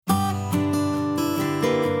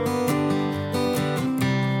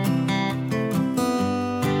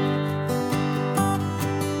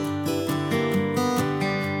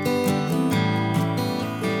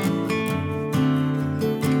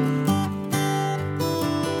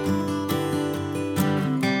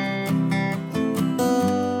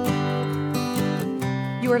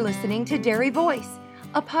listening to Dairy Voice,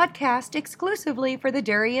 a podcast exclusively for the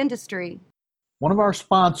dairy industry. One of our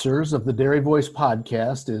sponsors of the Dairy Voice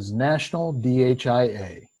podcast is National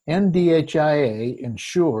DHIA. NDHIA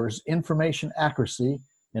ensures information accuracy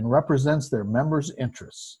and represents their members'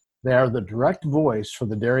 interests. They are the direct voice for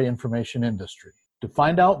the dairy information industry. To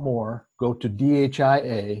find out more, go to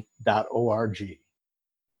dhia.org.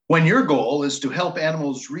 When your goal is to help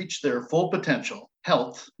animals reach their full potential,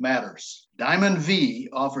 health matters. Diamond V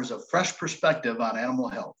offers a fresh perspective on animal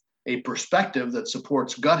health, a perspective that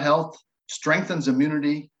supports gut health, strengthens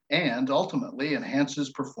immunity, and ultimately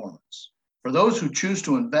enhances performance. For those who choose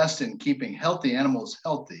to invest in keeping healthy animals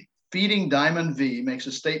healthy, feeding Diamond V makes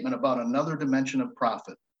a statement about another dimension of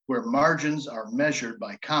profit, where margins are measured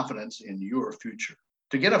by confidence in your future.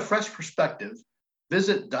 To get a fresh perspective,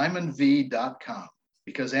 visit diamondv.com,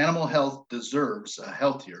 because animal health deserves a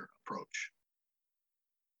healthier approach.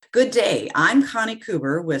 Good day. I'm Connie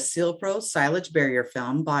Kuber with SealPro Silage Barrier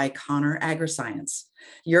Film by Connor AgriScience.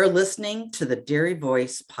 You're listening to the Dairy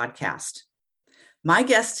Voice podcast. My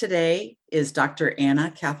guest today is Dr.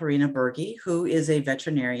 Anna Katharina Berge, who is a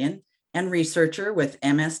veterinarian and researcher with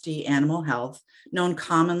MSD Animal Health, known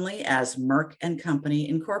commonly as Merck & Company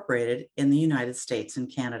Incorporated in the United States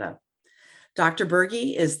and Canada. Dr. Berge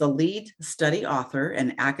is the lead study author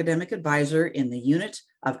and academic advisor in the Unit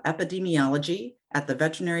of Epidemiology at the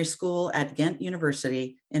Veterinary School at Ghent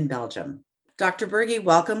University in Belgium. Dr. Berge,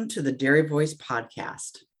 welcome to the Dairy Voice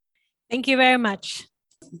podcast. Thank you very much.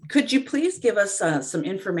 Could you please give us some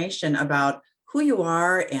information about who you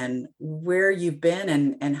are and where you've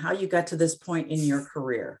been and how you got to this point in your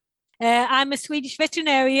career? I'm a Swedish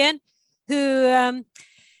veterinarian who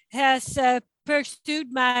has pursued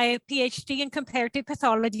my PhD in comparative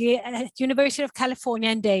pathology at University of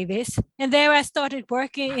California in Davis. And there I started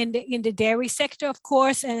working in the dairy sector, of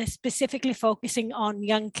course, and specifically focusing on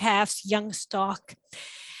young calves, young stock.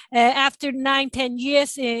 After 9-10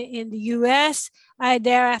 years in the US, I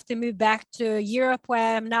thereafter moved back to Europe,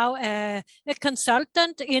 where I'm now a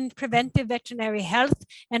consultant in preventive veterinary health,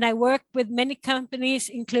 and I work with many companies,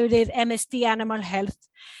 including MSD Animal Health,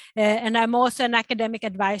 and I'm also an academic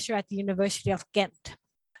advisor at the University of Ghent.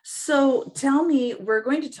 So tell me, we're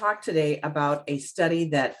going to talk today about a study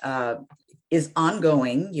that is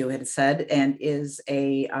ongoing, you had said, and is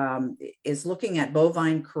looking at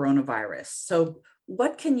bovine coronavirus. So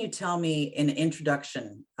what can you tell me in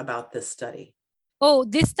introduction about this study? Oh,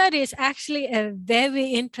 this study is actually a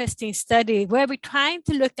very interesting study where we're trying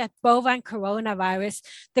to look at bovine coronavirus,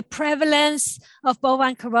 the prevalence of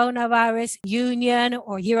bovine coronavirus, Union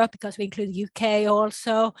or Europe, because we include the UK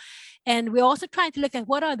also. And we're also trying to look at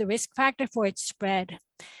what are the risk factors for its spread.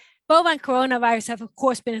 Bovine coronavirus have, of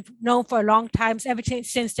course, been known for a long time, ever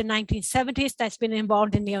since the 1970s. That's been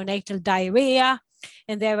involved in neonatal diarrhea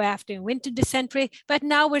and thereafter in winter dysentery. But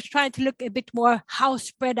now we're trying to look a bit more how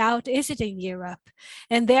spread out is it in Europe.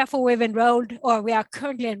 And therefore we are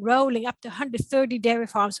currently enrolling up to 130 dairy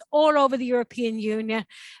farms all over the European Union.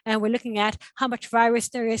 And we're looking at how much virus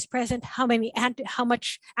there is present, how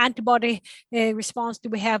much antibody response do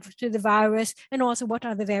we have to the virus, and also what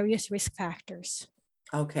are the various risk factors.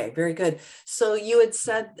 Okay, very good. So you had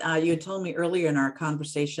said, you had told me earlier in our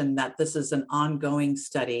conversation that this is an ongoing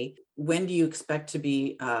study. When do you expect to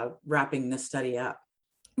be wrapping this study up?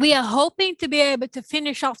 We are hoping to be able to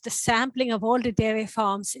finish off the sampling of all the dairy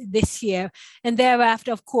farms this year. And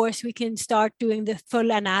thereafter, of course, we can start doing the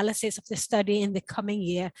full analysis of the study in the coming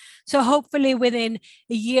year. So hopefully within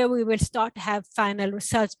a year, we will start to have final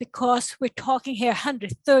results, because we're talking here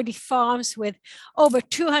 130 farms with over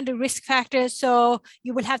 200 risk factors. So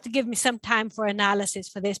you will have to give me some time for analysis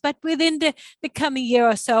for this. But within the coming year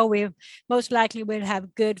or so, we most likely will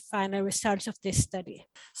have good final results of this study.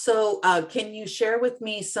 So can you share with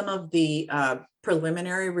me some of the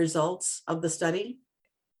preliminary results of the study?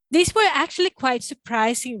 These were actually quite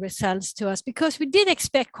surprising results to us, because we did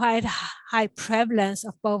expect quite high prevalence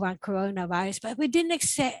of bovine coronavirus, but we didn't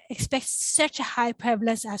expect such a high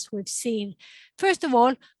prevalence as we've seen. First of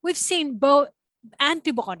all, we've seen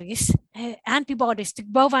antibodies to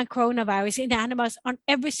bovine coronavirus in animals on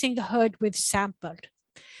every single herd we've sampled.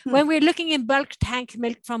 When we're looking in bulk tank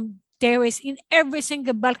milk from dairies, in every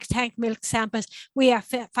single bulk tank milk samples, we are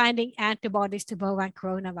finding antibodies to bovine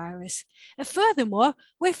coronavirus. And furthermore,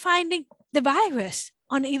 we're finding the virus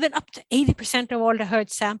on even up to 80% of all the herd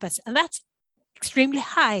samples. And that's extremely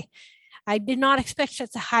high. I did not expect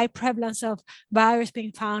such a high prevalence of virus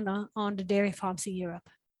being found on the dairy farms in Europe.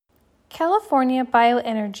 California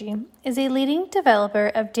Bioenergy is a leading developer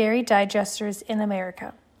of dairy digesters in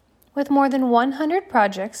America. With more than 100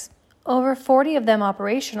 projects, over 40 of them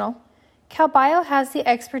operational, CalBio has the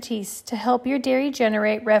expertise to help your dairy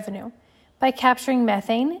generate revenue by capturing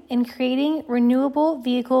methane and creating renewable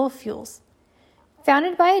vehicle fuels.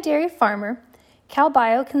 Founded by a dairy farmer,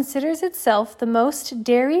 CalBio considers itself the most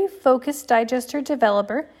dairy-focused digester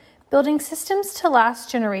developer, building systems to last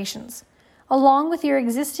generations, along with your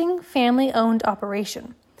existing family-owned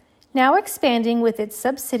operation. Now expanding with its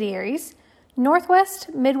subsidiaries,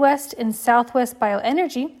 Northwest, Midwest, and Southwest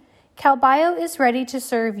Bioenergy, CalBio is ready to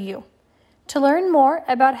serve you. To learn more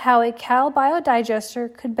about how a CalBio digester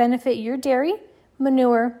could benefit your dairy,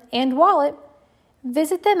 manure, and wallet,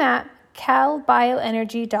 visit them at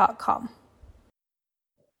calbioenergy.com.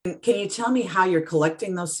 Can you tell me how you're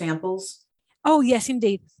collecting those samples? Oh, yes,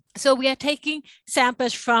 indeed. So we are taking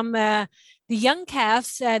samples from the young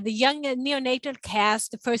calves, the young neonatal calves,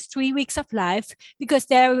 the first 3 weeks of life, because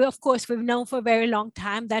there, of course, we've known for a very long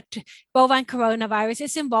time that bovine coronavirus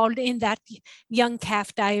is involved in that young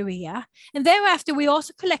calf diarrhea. And thereafter, we're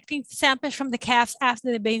also collecting samples from the calves after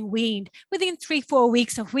they're being weaned, within 3-4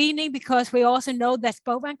 weeks of weaning, because we also know that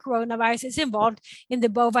bovine coronavirus is involved in the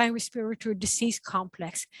bovine respiratory disease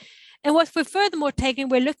complex. And what we're furthermore taking,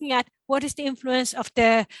 we're looking at what is the influence of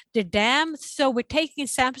the dam. So we're taking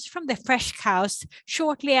samples from the fresh cows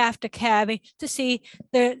shortly after calving to see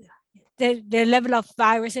the level of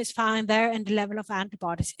viruses found there and the level of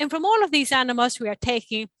antibodies. And from all of these animals, we are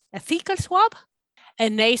taking a fecal swab, a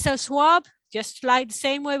nasal swab, just like the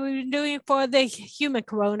same way we've been doing for the human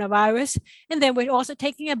coronavirus. And then we're also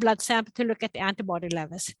taking a blood sample to look at the antibody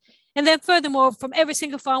levels. And then furthermore, from every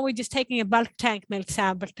single farm, we're just taking a bulk tank milk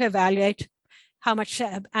sample to evaluate how much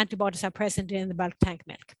antibodies are present in the bulk tank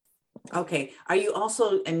milk. Okay. Are you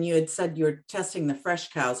also, and you had said you're testing the fresh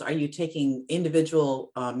cows, are you taking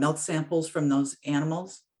individual milk samples from those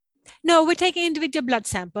animals? No, we're taking individual blood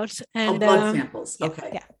samples. And, blood samples. Yeah,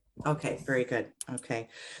 okay. Yeah. Okay, very good. Okay.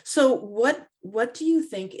 So what do you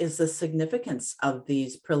think is the significance of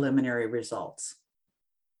these preliminary results?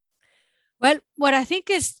 Well, what I think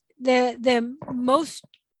is the most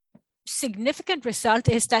significant result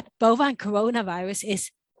is that bovine coronavirus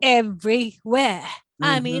is everywhere. Mm-hmm.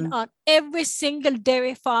 I mean, on every single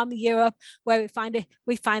dairy farm in Europe where we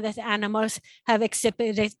find that animals have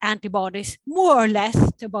exhibited antibodies more or less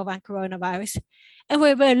to bovine coronavirus. And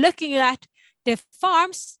we were looking at the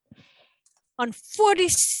farms on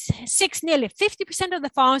 46, nearly 50% of the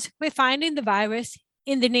farms, we're finding the virus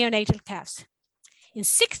in the neonatal calves. In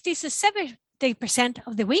 60 to 70%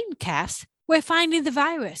 of the weaned calves, we're finding the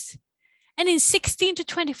virus. And in 16 to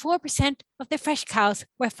 24% of the fresh cows,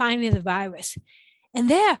 we're finding the virus. And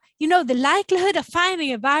there, the likelihood of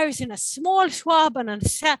finding a virus in a small swab on a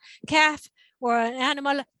calf or an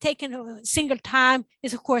animal taken a single time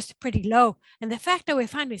is, of course, pretty low. And the fact that we're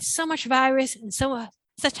finding so much virus and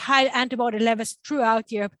such high antibody levels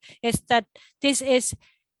throughout Europe is that this is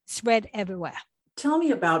spread everywhere. Tell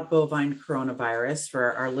me about bovine coronavirus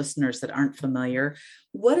for our listeners that aren't familiar.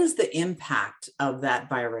 What is the impact of that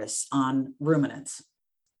virus on ruminants?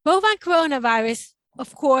 Bovine coronavirus,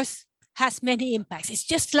 of course, has many impacts. It's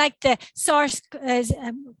just like the SARS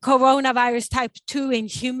coronavirus type 2 in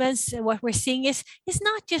humans. What we're seeing is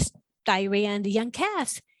not just diarrhea in the young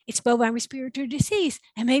calves. It's bovine respiratory disease.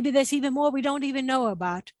 And maybe there's even more we don't even know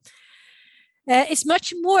about. It's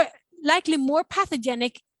much more likely more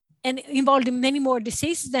pathogenic and involved in many more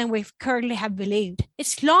diseases than we currently have believed.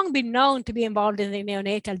 It's long been known to be involved in the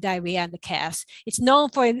neonatal diarrhea in the calves. It's known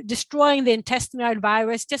for destroying the intestinal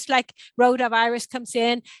virus, just like rotavirus comes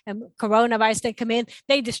in and coronavirus, they come in.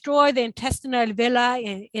 They destroy the intestinal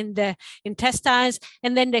villi in the intestines,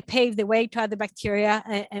 and then they pave the way to other bacteria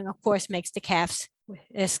and of course, makes the calves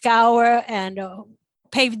scour and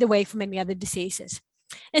pave the way for many other diseases.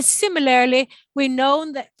 And similarly, we've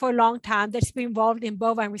known that for a long time that it's been involved in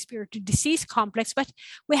bovine respiratory disease complex, but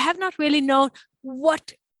we have not really known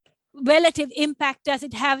what relative impact does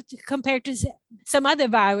it have compared to some other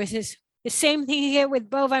viruses. The same thing here with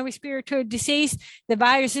bovine respiratory disease. The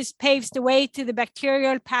viruses paves the way to the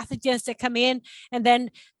bacterial pathogens that come in, and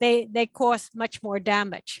then they cause much more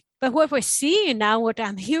damage. But what we're seeing now, what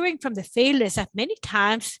I'm hearing from the field is that many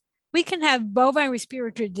times we can have bovine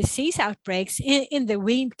respiratory disease outbreaks in the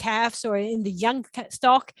weaned calves or in the young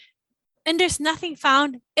stock, and there's nothing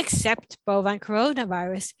found except bovine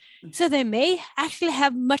coronavirus. So they may actually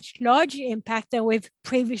have much larger impact than we've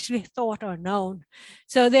previously thought or known.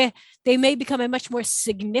 So they may become a much more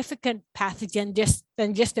significant pathogen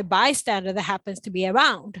than just a bystander that happens to be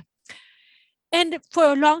around. And for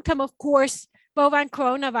a long time, of course, bovine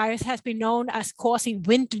coronavirus has been known as causing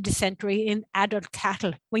winter dysentery in adult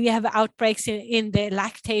cattle when you have outbreaks in the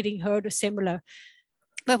lactating herd or similar.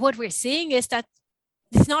 But what we're seeing is that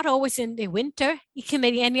it's not always in the winter. It can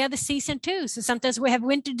be any other season too. So sometimes we have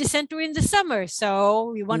winter dysentery in the summer.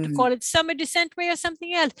 So we want to call it summer dysentery or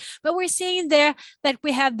something else. But we're seeing there that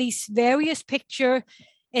we have these various picture.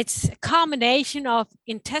 It's a combination of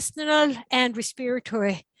intestinal and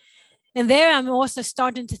respiratory. And there I'm also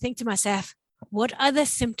starting to think to myself, what other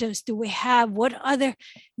symptoms do we have? What other,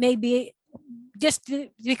 maybe just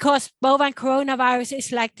because bovine coronavirus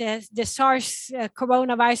is like the SARS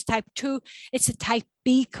coronavirus type 2, it's a type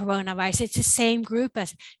B coronavirus. It's the same group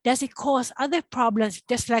as, does it cause other problems,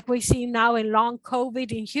 just like we see now in long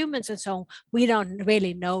COVID in humans and so on? We don't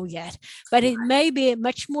really know yet, but it may be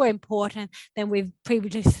much more important than we've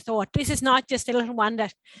previously thought. This is not just a little one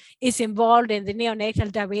that is involved in the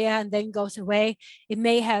neonatal diarrhea and then goes away. It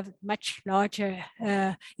may have much larger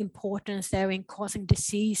importance there in causing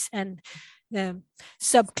disease and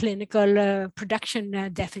subclinical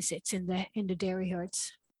production deficits in the dairy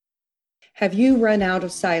herds. Have you run out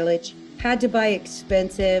of silage? Had to buy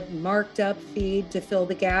expensive, marked up feed to fill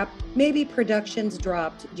the gap? Maybe production's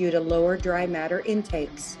dropped due to lower dry matter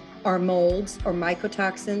intakes. Are molds or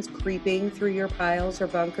mycotoxins creeping through your piles or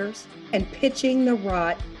bunkers? And pitching the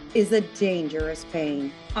rot is a dangerous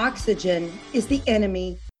pain. Oxygen is the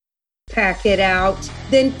enemy. Pack it out,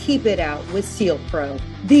 then keep it out with Seal Pro,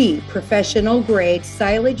 the professional grade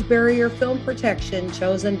silage barrier film protection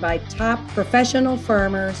chosen by top professional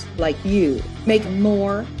farmers like you. Make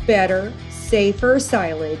more, better, safer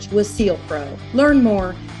silage with Seal Pro. Learn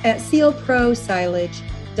more at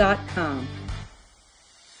sealprosilage.com.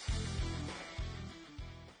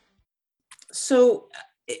 So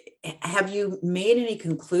have you made any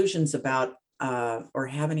conclusions about or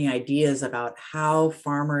have any ideas about how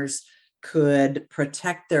farmers could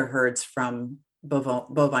protect their herds from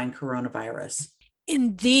bovine coronavirus?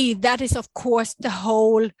 Indeed, that is, of course, the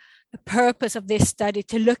whole purpose of this study,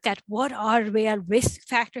 to look at what are real risk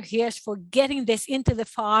factors here for getting this into the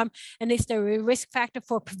farm, and is there a risk factor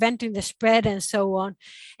for preventing the spread and so on.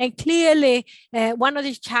 And clearly, one of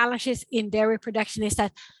the challenges in dairy production is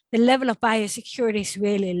that the level of biosecurity is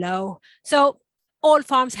really low. So all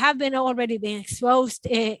farms have already been exposed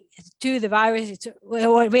to the virus. It's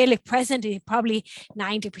really present in probably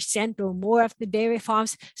 90% or more of the dairy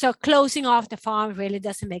farms. So closing off the farm really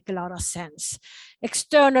doesn't make a lot of sense.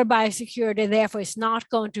 External biosecurity, therefore, is not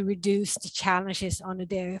going to reduce the challenges on a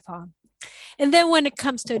dairy farm. And then when it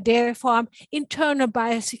comes to a dairy farm, internal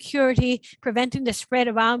biosecurity, preventing the spread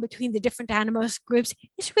around between the different animals groups,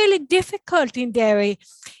 is really difficult in dairy,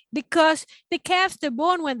 because the calves, they're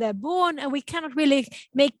born when they're born, and we cannot really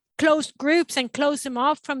make closed groups and close them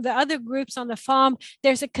off from the other groups on the farm.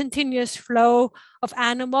 There's a continuous flow of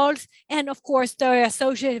animals. And of course, there are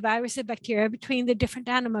associated viruses and bacteria between the different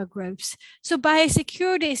animal groups. So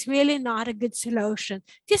biosecurity is really not a good solution.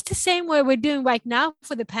 Just the same way we're doing right now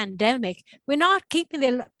for the pandemic. We're not keeping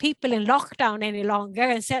the people in lockdown any longer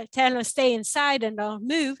and tell them stay inside and don't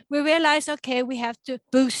move. We realize, okay, we have to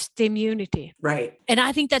boost the immunity. Right. And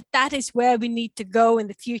I think that is where we need to go in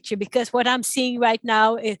the future, because what I'm seeing right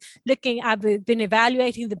now is I've been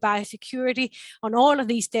evaluating the biosecurity on all of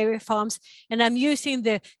these dairy farms, and I'm using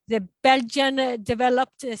the Belgian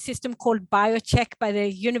developed system called BioCheck by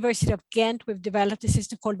the University of Ghent. We've developed a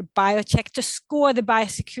system called the BioCheck to score the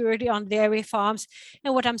biosecurity on dairy farms.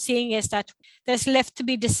 And what I'm seeing is that there's left to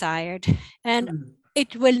be desired. And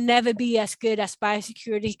it will never be as good as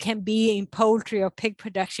biosecurity can be in poultry or pig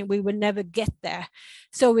production. We will never get there.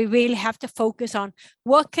 So we really have to focus on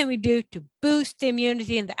what can we do to boost the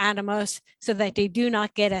immunity in the animals so that they do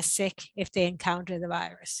not get as sick if they encounter the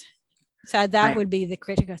virus. So that would be the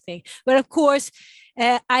critical thing. But of course,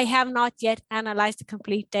 I have not yet analyzed the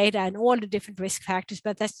complete data and all the different risk factors,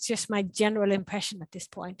 but that's just my general impression at this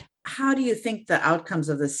point. How do you think the outcomes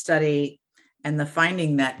of this study and the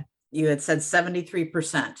finding that you had said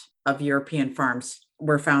 73% of European farms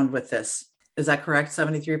were found with this? Is that correct?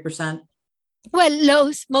 73%?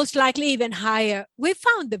 Well, most likely even higher. We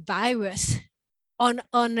found the virus on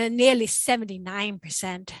nearly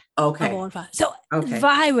 79% of all farms. So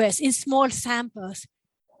virus in small samples.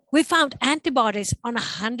 We found antibodies on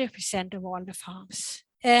 100% of all the farms.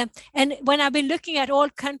 And when I've been looking at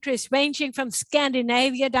all countries ranging from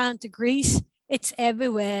Scandinavia down to Greece, it's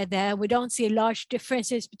everywhere there. We don't see large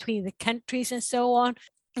differences between the countries and so on.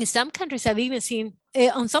 In some countries, I've even seen,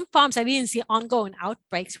 on some farms, I've even seen ongoing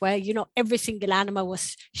outbreaks where, every single animal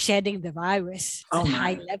was shedding the virus at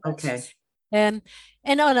high levels. Okay. And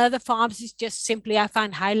on other farms, it's just simply, I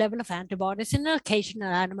find high level of antibodies and an occasional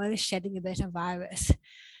animal is shedding a bit of virus.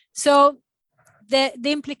 So the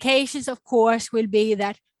implications, of course, will be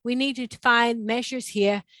that we need to find measures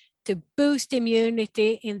here to boost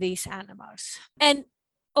immunity in these animals. And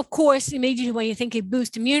Of course, immediately when you think it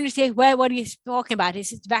boosts immunity, well, what are you talking about?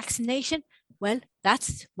 Is it vaccination? Well,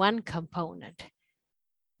 that's one component.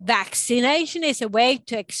 Vaccination is a way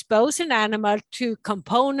to expose an animal to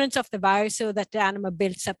components of the virus so that the animal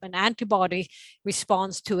builds up an antibody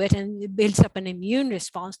response to it and builds up an immune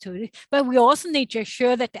response to it. But we also need to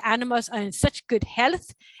ensure that the animals are in such good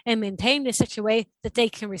health and maintained in such a way that they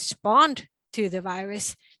can respond to the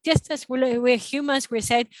virus. Just as we're humans, we're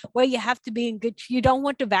said, well, you have to be in good, you don't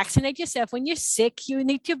want to vaccinate yourself when you're sick. You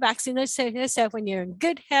need to vaccinate yourself when you're in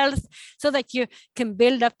good health so that you can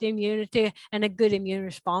build up the immunity and a good immune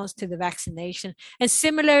response to the vaccination. And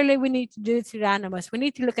similarly, we need to do it through animals. We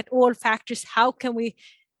need to look at all factors. How can we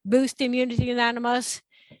boost the immunity in animals?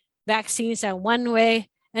 Vaccines are one way,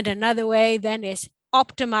 and another way then is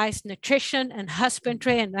optimize nutrition and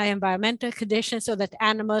husbandry and environmental conditions so that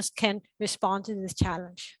animals can respond to this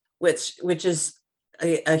challenge. Which is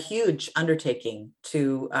a huge undertaking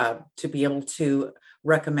to be able to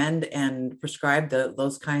recommend and prescribe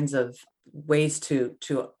those kinds of ways to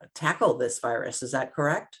tackle this virus. Is that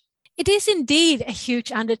correct? It is indeed a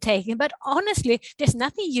huge undertaking, but honestly, there's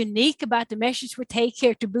nothing unique about the measures we take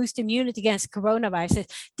here to boost immunity against coronaviruses.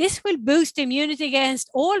 This will boost immunity against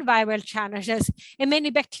all viral challenges and many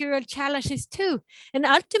bacterial challenges too. And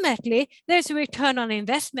ultimately, there's a return on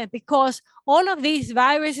investment because all of these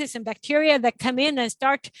viruses and bacteria that come in and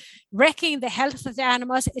start wrecking the health of the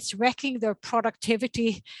animals, it's wrecking their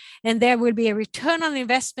productivity. And there will be a return on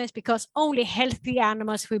investment because only healthy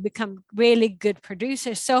animals will become really good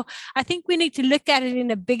producers. So I think we need to look at it in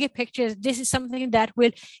a bigger picture. This is something that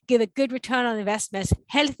will give a good return on investments.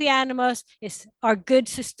 Healthy animals are good,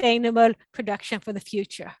 sustainable production for the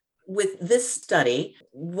future. With this study,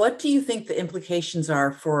 what do you think the implications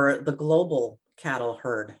are for the global cattle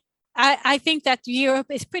herd? I think that Europe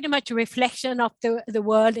is pretty much a reflection of the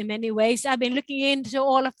world in many ways. I've been looking into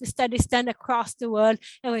all of the studies done across the world,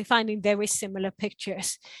 and we're finding very similar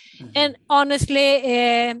pictures. Mm-hmm. And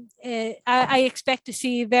honestly, I expect to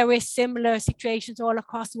see very similar situations all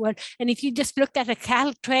across the world. And if you just look at the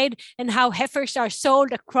cattle trade and how heifers are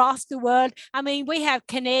sold across the world, I mean, we have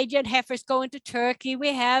Canadian heifers going to Turkey.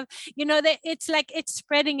 We have, it's like it's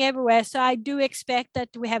spreading everywhere. So I do expect that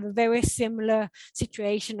we have a very similar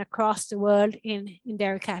situation across the world in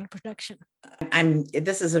dairy cattle production.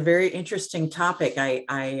 This is a very interesting topic.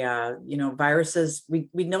 Viruses,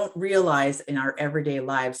 we don't realize in our everyday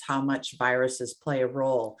lives how much viruses play a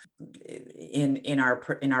role in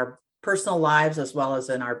our personal lives as well as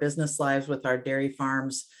in our business lives with our dairy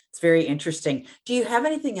farms. It's very interesting. Do you have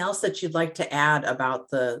anything else that you'd like to add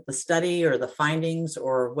about the study or the findings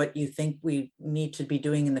or what you think we need to be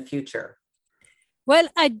doing in the future? Well,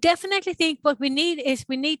 I definitely think what we need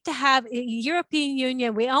to have in the European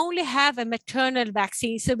Union, we only have a maternal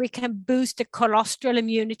vaccine so we can boost the colostral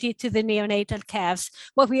immunity to the neonatal calves.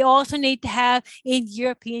 What we also need to have in the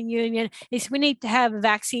European Union is we need to have a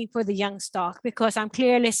vaccine for the young stock because I'm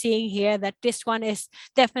clearly seeing here that this one is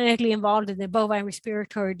definitely involved in the bovine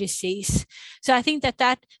respiratory disease. So I think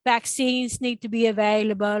that vaccines need to be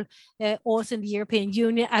available also in the European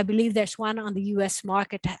Union. I believe there's one on the US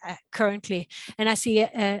market currently. And I see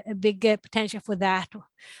a big potential for that.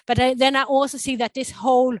 But then I also see that this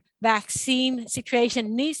whole vaccine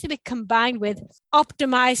situation needs to be combined with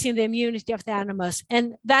optimizing the immunity of the animals.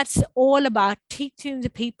 And that's all about teaching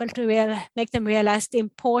the people to make them realize the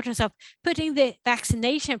importance of putting the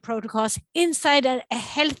vaccination protocols inside a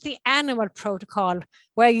healthy animal protocol,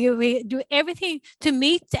 where you do everything to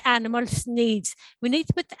meet the animal's needs. We need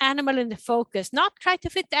to put the animal in the focus, not try to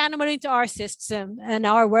fit the animal into our system and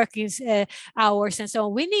our working hours and so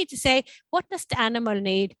on. We need to say, what does the animal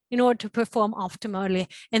need in order to perform optimally?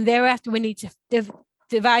 And thereafter, we need to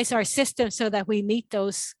devise our system so that we meet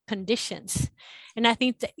those conditions. And I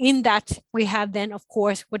think that in that we have then, of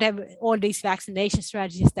course, whatever all these vaccination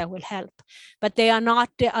strategies that will help, but they are not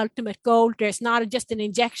the ultimate goal. There's not just an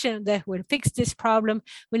injection that will fix this problem.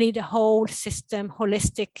 We need a whole system,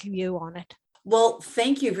 holistic view on it. Well,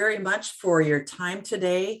 thank you very much for your time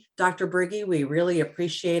today, Dr. Brügge. We really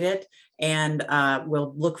appreciate it. And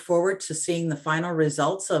we'll look forward to seeing the final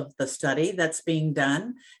results of the study that's being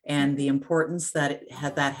done and the importance that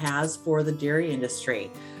that has for the dairy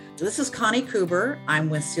industry. This is Connie Kuber. I'm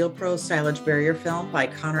with SealPro Silage Barrier Film by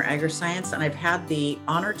Conner AgriScience, and I've had the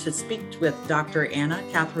honor to speak with Dr. Anna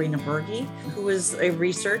Katharina Brügge, who is a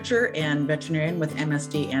researcher and veterinarian with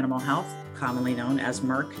MSD Animal Health, commonly known as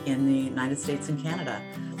Merck in the United States and Canada.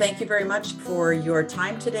 Thank you very much for your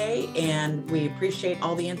time today, and we appreciate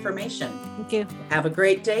all the information. Thank you. Have a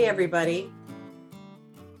great day, everybody.